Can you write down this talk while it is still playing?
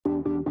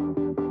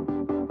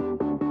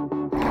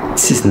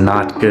This is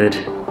not good.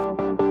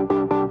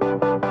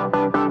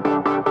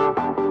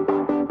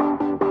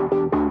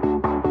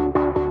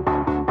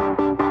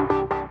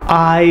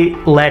 I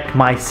let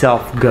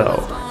myself go.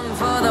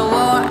 For the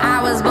war, I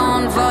was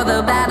born for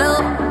the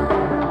battle.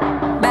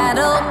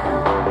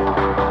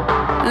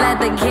 Let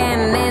the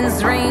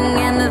cannons ring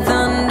and the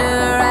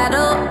thunder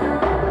rattle.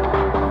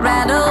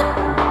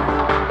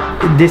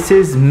 This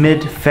is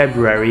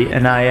mid-February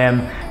and I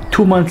am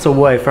 2 months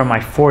away from my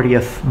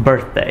 40th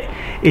birthday.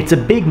 It's a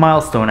big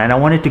milestone and I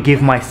wanted to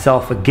give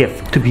myself a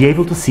gift to be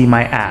able to see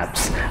my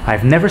abs.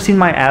 I've never seen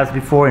my abs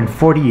before in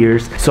 40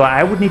 years, so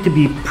I would need to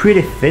be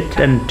pretty fit,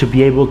 and to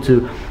be able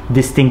to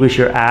distinguish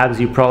your abs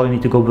you probably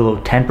need to go below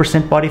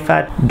 10% body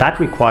fat. That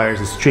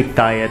requires a strict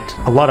diet,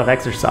 a lot of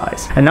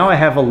exercise. And now I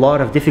have a lot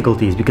of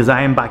difficulties because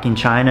I am back in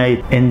China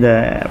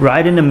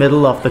right in the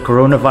middle of the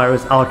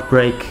coronavirus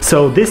outbreak.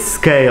 So this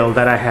scale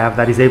that I have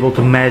that is able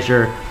to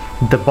measure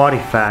the body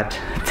fat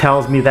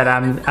tells me that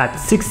I'm at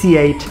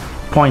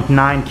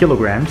 68.9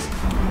 kilograms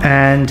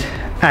and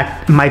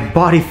my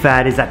body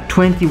fat is at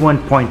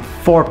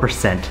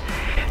 21.4%.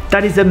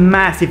 That is a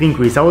massive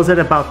increase. I was at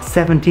about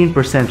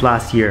 17%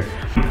 last year.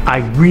 I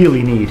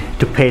really need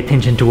to pay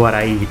attention to what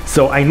I eat.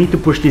 So I need to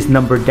push this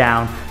number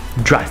down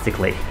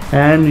drastically.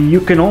 And you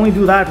can only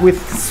do that with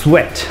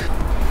sweat.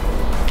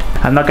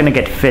 I'm not gonna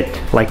get fit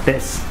like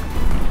this.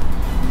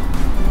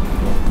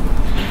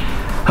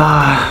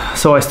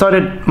 So I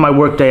started my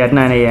workday at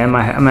 9 a.m.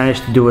 I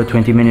managed to do a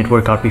 20-minute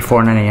workout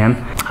before 9 a.m.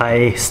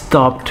 I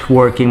stopped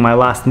working. My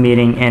last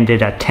meeting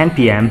ended at 10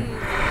 p.m.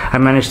 I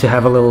managed to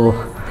have a little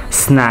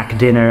snack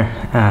dinner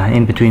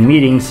in between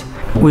meetings.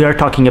 We are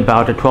talking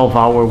about a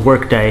 12-hour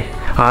workday.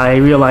 I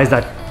realized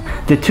that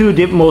the two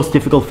most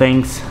difficult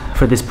things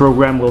for this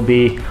program will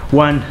be,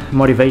 one,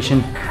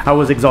 motivation. I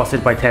was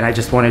exhausted by 10. I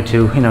just wanted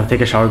to,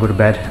 take a shower, go to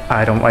bed.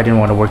 I didn't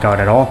want to work out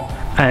at all.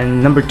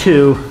 And number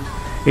two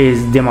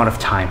is the amount of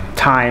time.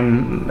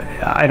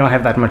 I don't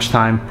have that much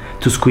time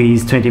to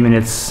squeeze 20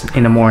 minutes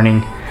in the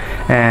morning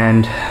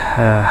and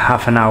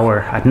half an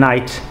hour at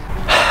night.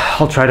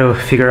 I'll try to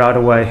figure out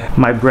a way.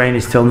 My brain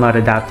is still not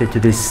adapted to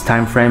this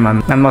time frame.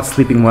 I'm not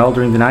sleeping well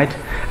during the night,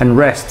 and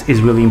rest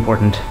is really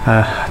important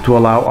to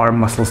allow our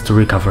muscles to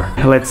recover.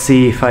 Let's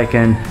see if I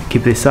can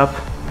keep this up.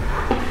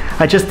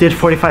 I just did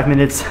 45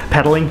 minutes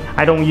pedaling.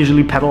 I don't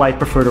usually pedal, I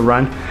prefer to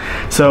run.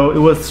 So it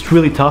was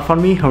really tough on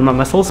me, on my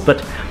muscles,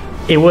 but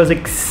it was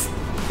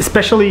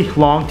especially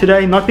long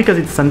today, not because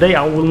it's Sunday.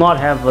 I will not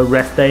have a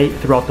rest day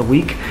throughout the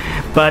week,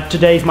 but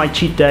today is my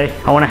cheat day.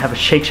 I want to have a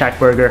Shake Shack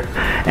burger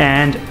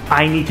and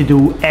I need to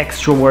do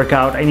extra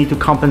workout. I need to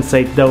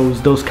compensate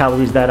those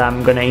calories that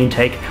I'm gonna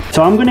intake.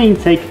 So I'm gonna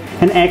intake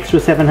an extra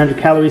 700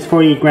 calories,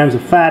 48 grams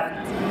of fat,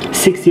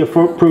 60 of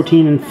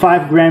protein and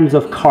 5 grams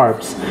of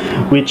carbs,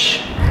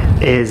 which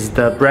is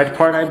the bread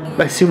part, I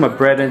assume, a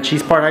bread and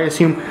cheese part, I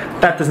assume.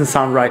 That doesn't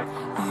sound right.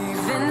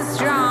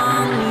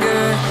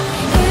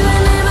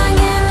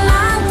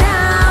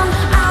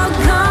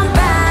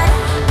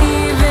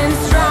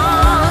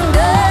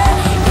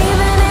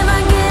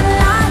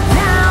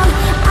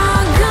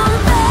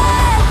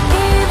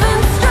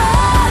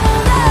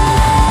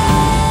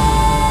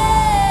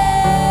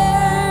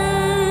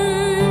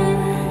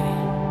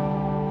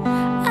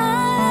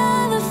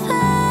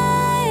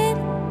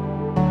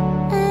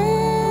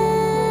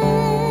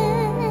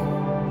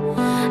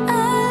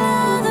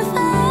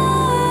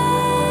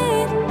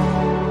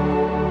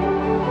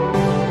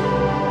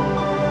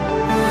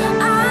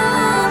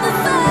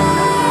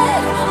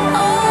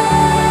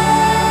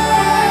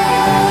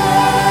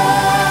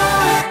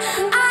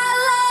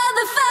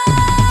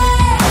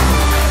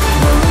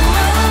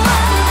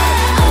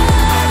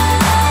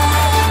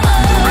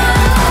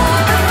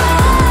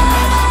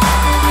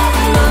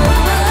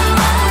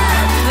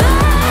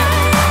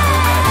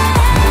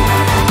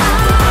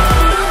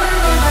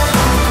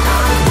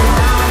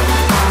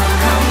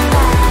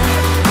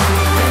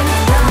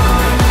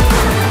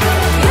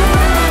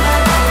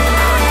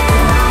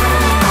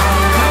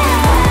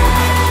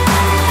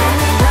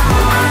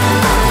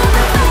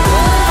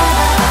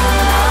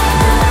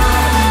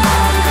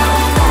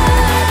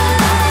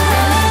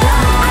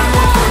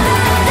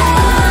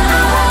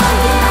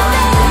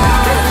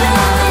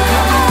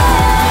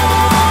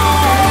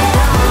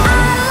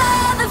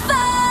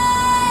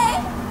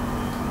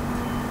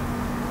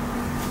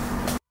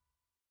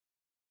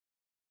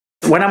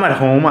 When I'm at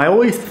home, I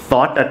always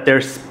thought that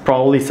there's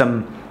probably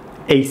some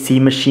AC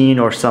machine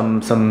or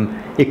some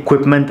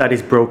equipment that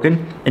is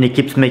broken and it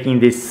keeps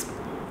making this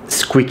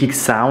squeaky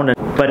sound.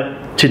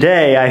 But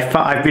today,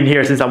 I've been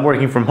here since I'm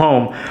working from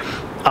home.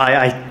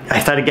 I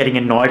started getting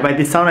annoyed by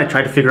this sound. I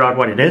tried to figure out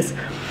what it is,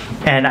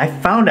 and I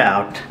found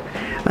out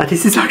that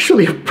this is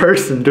actually a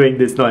person doing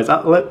this noise.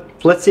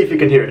 Let's see if you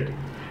can hear it.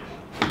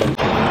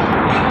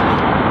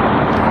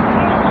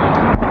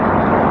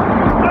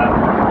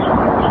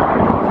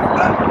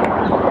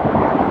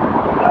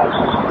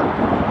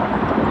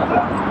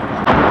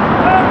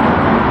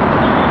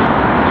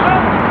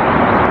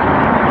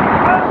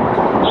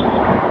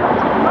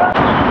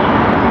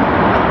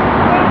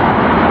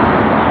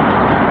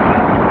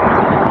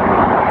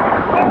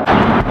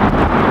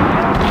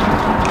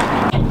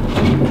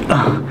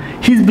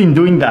 been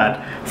doing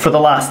that for the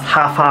last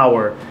half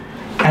hour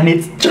and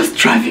it's just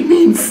driving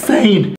me insane.